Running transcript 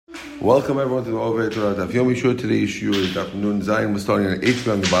Welcome everyone to the Over Torah Daf. Yom Yishua. Today's Yishua is Daf Nun Zayin. We're starting on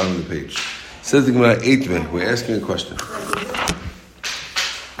 8th on the bottom of the page. Says the Gemara 8th. We're asking a question.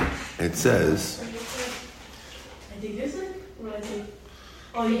 It says,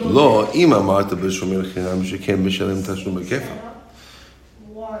 Lo ima marta b'shomer chinam shekem b'shalem tashlum b'kefa.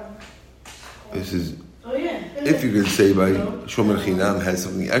 This is if you could say by shomer chinam has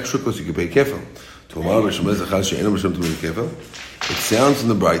something extra because you could pay kefil. It sounds in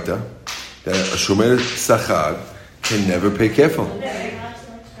the Braita that a shomer sachar can never pay kefil.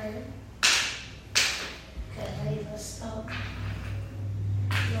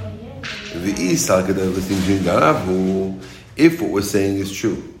 If what we're saying is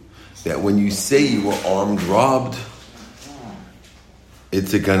true, that when you say you were armed robbed,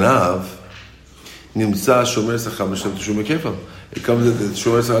 it's a ganav. Nimsa shomer sachar b'shem teshume kefil. It comes that the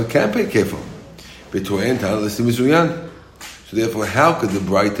shomer sachar can't pay kefil. So therefore, how could the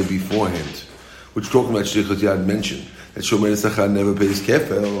Braita beforehand, which talking about Shlichut Yad, mentioned that Shomer Sachar never pays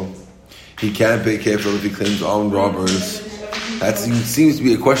kefil? He can't pay kefil if he claims armed robbers. That seems to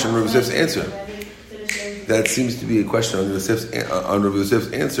be a question on Rav Yosef's answer. That seems to be a question on Rav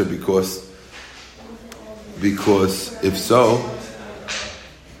Yosef's answer because if so,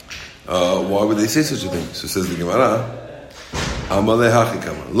 why would they say such a thing? So says the Gemara, Amalei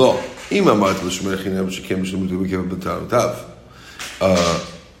Hachikama Lo. Shomer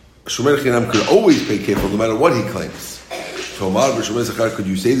Chinam could always pay kefil no matter what he claims. Could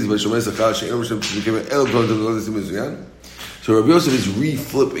you say this by Shomer Sachar? So Rabbi Yosef is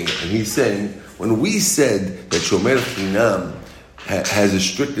re-flipping it, and he's saying, when we said that Shomer Chinam has a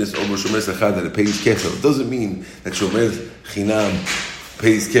strictness over Shomer Sachar that it pays kefil, it doesn't mean that Shomer Chinam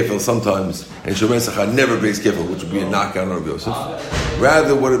pays kefil sometimes, and Shomer Sachar never pays kefil, which would be a knockout on Rabbi Yosef.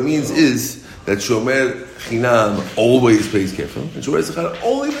 Rather, what it means is that Shomer Chinam always pays kefil, and Shomer Sachar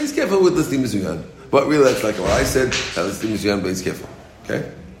only pays kefil with the Listim Mizuyan. But really, that's like what I said, that Listim Mizuyan pays kefil. Okay?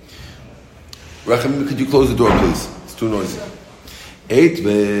 Racham, could you close the door, please? It's too noisy.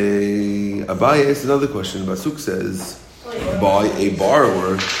 Abaye asks another question. Basuk says, by a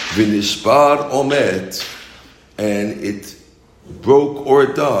borrower, v'nishbar omet, and it broke or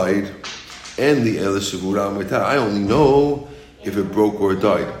it died, and the el shivura meta. I only know if it broke or it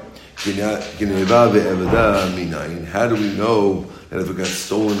died. How do we know that if it got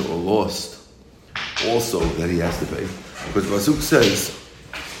stolen or lost, also that he has to pay? Because Pasuk says,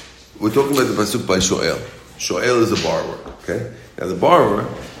 we're talking about the Pasuk by Shoel. Shoel is a borrower. Okay? Now the borrower,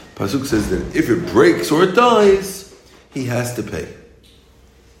 Pasuk says that if it breaks or it dies, he has to pay.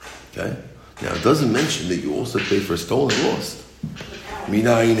 Okay? Now it doesn't mention that you also pay for stolen and lost.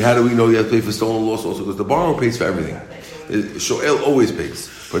 Minayin, how do we know you have to pay for stolen and lost also? Because the borrower pays for everything. Shoel always pays.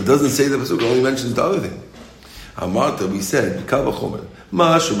 But it doesn't say the Pasuk, it only mentions the other thing. Amarta, we said, Kama Chomer,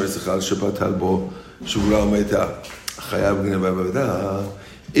 Ma Shomer Sachar Shepat Halbo Shuvra Meta Chayav Gneva Bavda.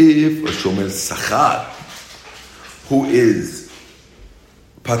 If a Shomer Sachar, who is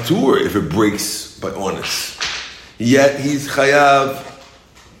Patur, if it breaks by honest, yet he's Chayav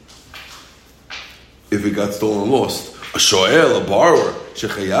if it got stolen and lost. A Shoel, a borrower,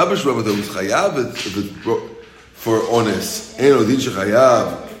 Shechayav Shuvra Meta, who's Chayav if it broke for honest. He's definitely chayav.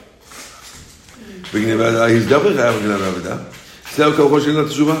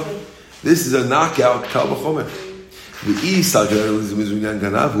 This is a knockout kal v'chomer.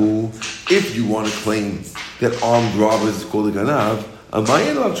 If you want to claim that armed robbers is called a ganav,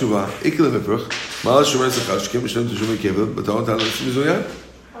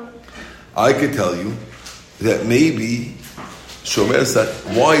 I could tell you that maybe Shomer Sachar,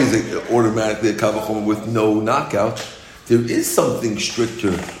 why is it automatically a kal v'chomer with no knockout? There is something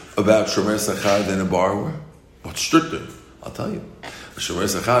stricter about Shomer Sachar than a borrower. What's stricter? I'll tell you. A Shomer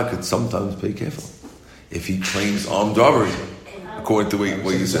Sachar could sometimes pay kefil if he claims armed robbery, according to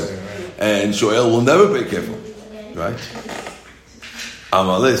what you said. And Shoel will never pay kefil. Right?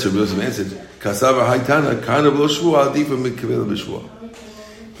 Amalei, so Rabbi Yosef answered, Kasavar Haitana, Kana B'lo Shvua, Adifa Mikvela B'Shvua.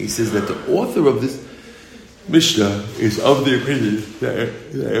 He says that the author of this Mishnah is of the opinion that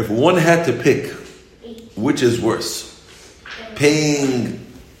if one had to pick which is worse, paying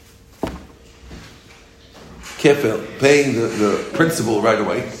kefil, paying the principal right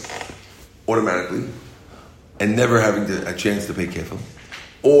away, automatically, and never having a chance to pay kefil,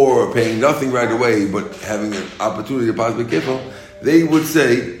 or paying nothing right away but having an opportunity to possibly pay kefil, they would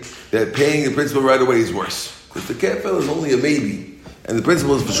say that paying the principal right away is worse. Because the kefil is only a maybe, and the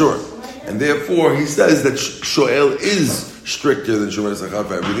principal is for sure. And therefore, he says that Shoel is stricter than Shomer Sachar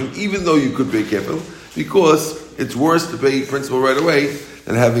for everything, even though you could pay kefil, because it's worse to pay principal right away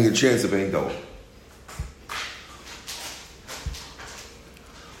than having a chance of paying double.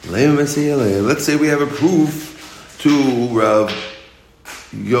 Let's say we have a proof to Rav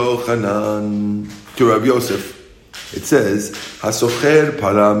Yochanan, to Rav Yosef. It says, "Hasocher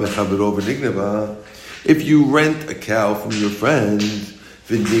para mechavero v'nigneva." If you rent a cow from your friend,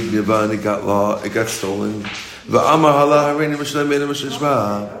 v'nigneva, and it got stolen, v'amar halah hareini mishlem beina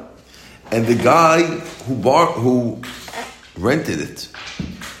mishashva, and the guy who rented it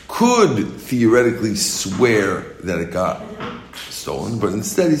could theoretically swear that it got stolen, but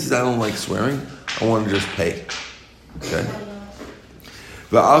instead he says, "I don't like swearing. I want to just pay." Okay.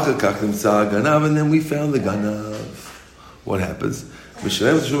 And then we found the ganav. What happens?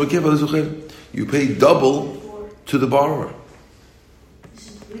 You pay double to the borrower.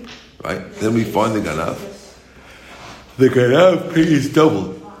 Right? Then we find the ganav. The ganav pays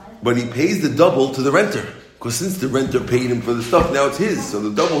double. But he pays the double to the renter. Because since the renter paid him for the stuff, now it's his. So the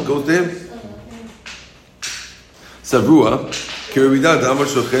double goes to him. Savrua. This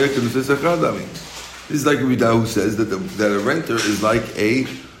is like Rabbi who says that a renter is like a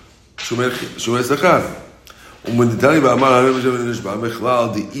shomer sachar.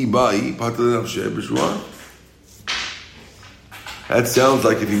 That sounds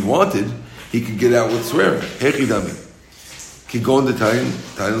like if he wanted, he could get out with swearing. Could go into time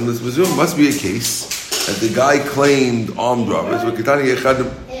this must be a case that the guy claimed armed robbers.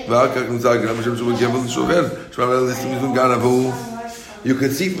 You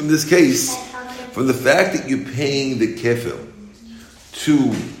can see from this case, from the fact that you're paying the kefil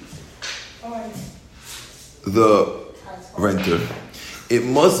to the renter, it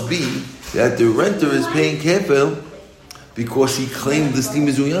must be that the renter is paying kefil because he claimed the stim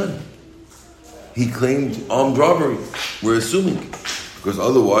mizuyan. He claimed armed robbery. We're assuming, because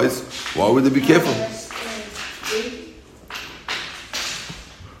otherwise, why would they be kefil?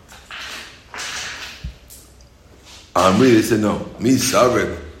 Amri, they said no. Me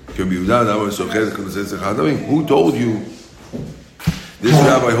saved. Who told you? This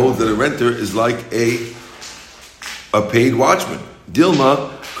rabbi holds that a renter is like a paid watchman. Dilma,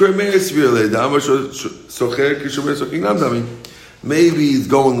 maybe he's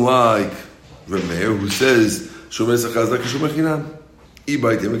going like Rameir, who says shomer sachar like a shomer chinam.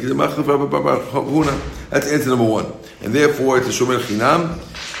 That's answer number one, and therefore it's a shomer chinam,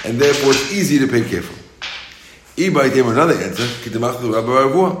 and therefore it's easy to pay kefil. Another answer,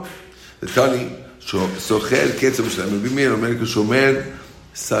 the Tani, Socher Ketzav Shlem, Bimir, America Shomer,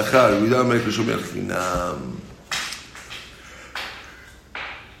 Sachar, without America Shomer Chinam.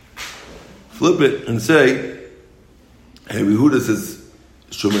 Flip it and say, hey, Yehuda says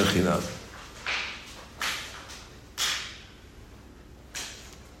Shomer Chinam.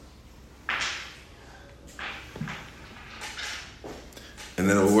 And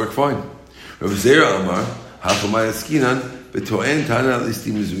then it will work fine. Rav Zera Amar, Hafamaya Skinan, Betoen Tana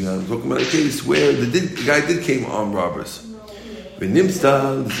Listim Mizuyan. Talking about a case where the guy did claim armed robbers. The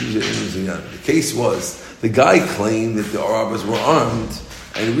case was the guy claimed that the robbers were armed,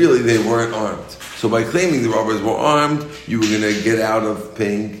 and really they weren't armed. So by claiming the robbers were armed, you were going to get out of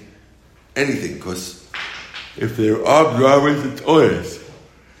paying anything, because if they're armed robbers, it's honest.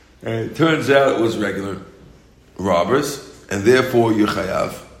 And it turns out it was regular robbers, and therefore you're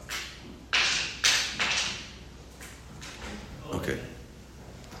chayav. Okay.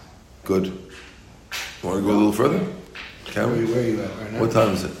 Good. Want to go a little further? Can we? Where are you at right now? What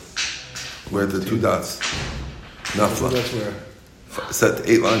time is it? We're at the two dots. Nafla. That's where. Set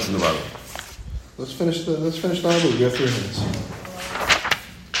 8 lines in the bottom. Let's finish the Bible. We have 3 minutes.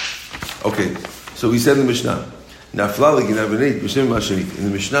 Okay. So we said in the Mishnah, Nafla l'ginav b'shem ma'ashenit. In the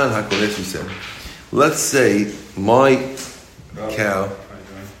Mishnah in HaKodesh we said, let's say my cow.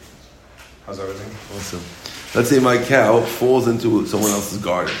 How's everything? Awesome. Let's say my cow falls into someone else's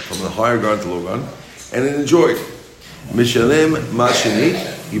garden, from a higher garden to low garden, and it enjoyed. Mishalem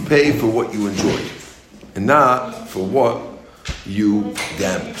ma'ashenit, you pay for what you enjoyed, and not for what you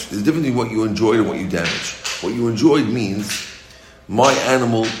damaged. There's a difference between what you enjoyed and what you damaged. What you enjoyed means my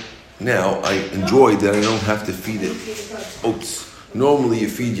animal, now I enjoyed that I don't have to feed it oats. Normally you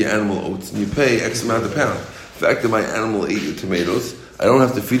feed your animal oats and you pay X amount a pound. The fact that my animal ate your tomatoes, I don't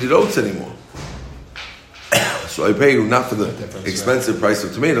have to feed it oats anymore. So I pay you not for the expensive price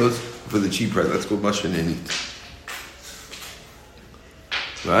of tomatoes, but for the cheap price. That's called mashin and eat.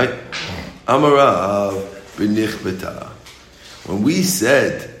 Right? Amarav b'nich b'ta. When we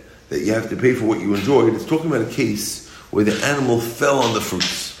said that you have to pay for what you enjoyed, it's talking about a case where the animal fell on the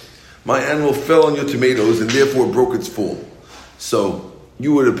fruits. My animal fell on your tomatoes and therefore broke its fall. So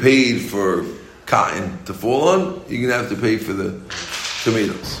you would have paid for cotton to fall on, you're going to have to pay for the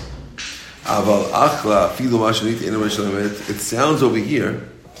tomatoes. It sounds over here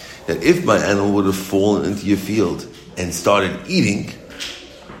that if my animal would have fallen into your field and started eating,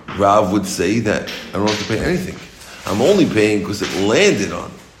 Rav would say that I don't have to pay anything. I'm only paying because it landed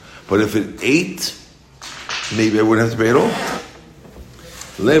on. But if it ate, maybe I wouldn't have to pay at all.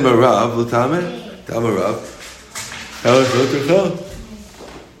 Lema Rav, l'tameh, Tama Rav.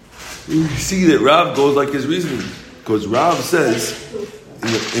 You see that Rav goes like his reasoning. Because Rav says,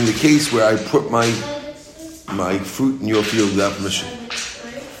 in the case where I put my fruit in your field without permission,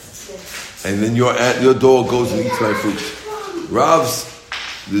 and then your dog goes and eats my fruit.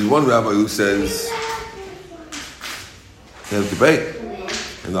 There's one rabbi who says you have to pay,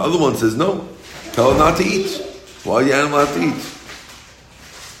 and the other one says no. Tell it not to eat. Why the animal have to eat?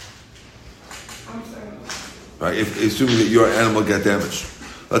 Right? Assuming that your animal got damaged.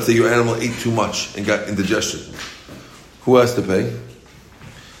 Let's say your animal ate too much and got indigestion. Who has to pay?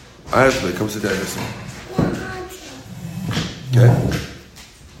 I have to pay. Come sit down this one. Okay?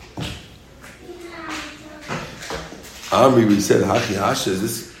 Amri, we said, Hachi Hasha, is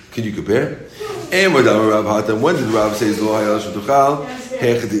this, can you compare? And when did Rav say,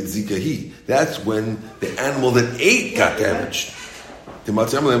 that's when the animal that ate got damaged.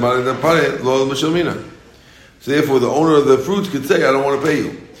 So therefore, the owner of the fruits could say, I don't want to pay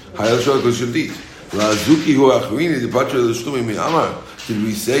you. Did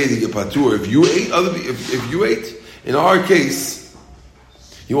we say that you're patur if you ate if you ate? In our case,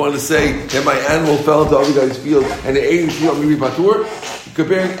 you want to say that my animal fell into other guy's field and they ate his field, maybe patur?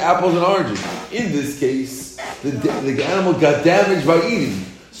 Comparing apples and oranges. In this case, the animal got damaged by eating.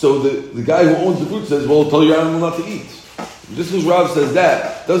 So the guy who owns the fruit says, well, tell your animal not to eat. Just because Rav says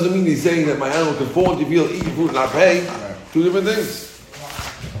that, doesn't mean he's saying that my animal can fall into your field, eat your fruit, and not pay. Two different things.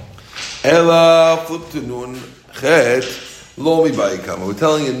 Ella, flip to nun, chet, lo mi bai kama. We're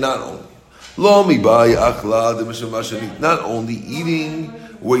telling you not only. Lo mi bai achla, not only eating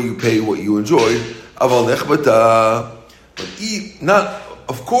where you pay what you enjoyed, aval nechbata, but eat, not,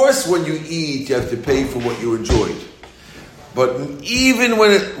 of course when you eat, you have to pay for what you enjoyed. But even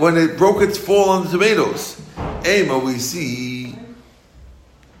when it broke its fall on the tomatoes, Ema, we see,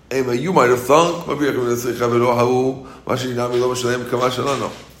 Ema, you might have thunk,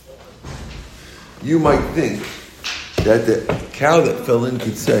 you might think that the cow that fell in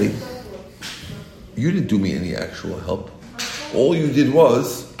could say, you didn't do me any actual help. All you did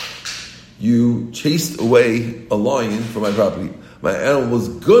was, you chased away a lion from my property. My animal was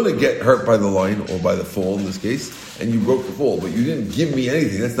going to get hurt by the lion, or by the fall in this case, and you broke the fall, but you didn't give me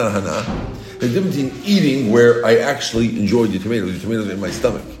anything. That's not hana. The difference in eating where I actually enjoyed your tomatoes are in my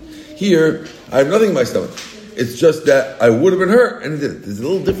stomach. Here, I have nothing in my stomach. It's just that I would have been hurt, and it didn't. There's a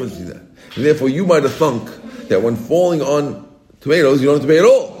little difference in that. And therefore, you might have thunk that when falling on tomatoes, you don't have to pay at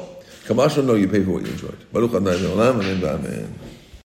all. Kamasha, no, you pay for what you enjoyed. Baruch Adonai Le'olam, Amen.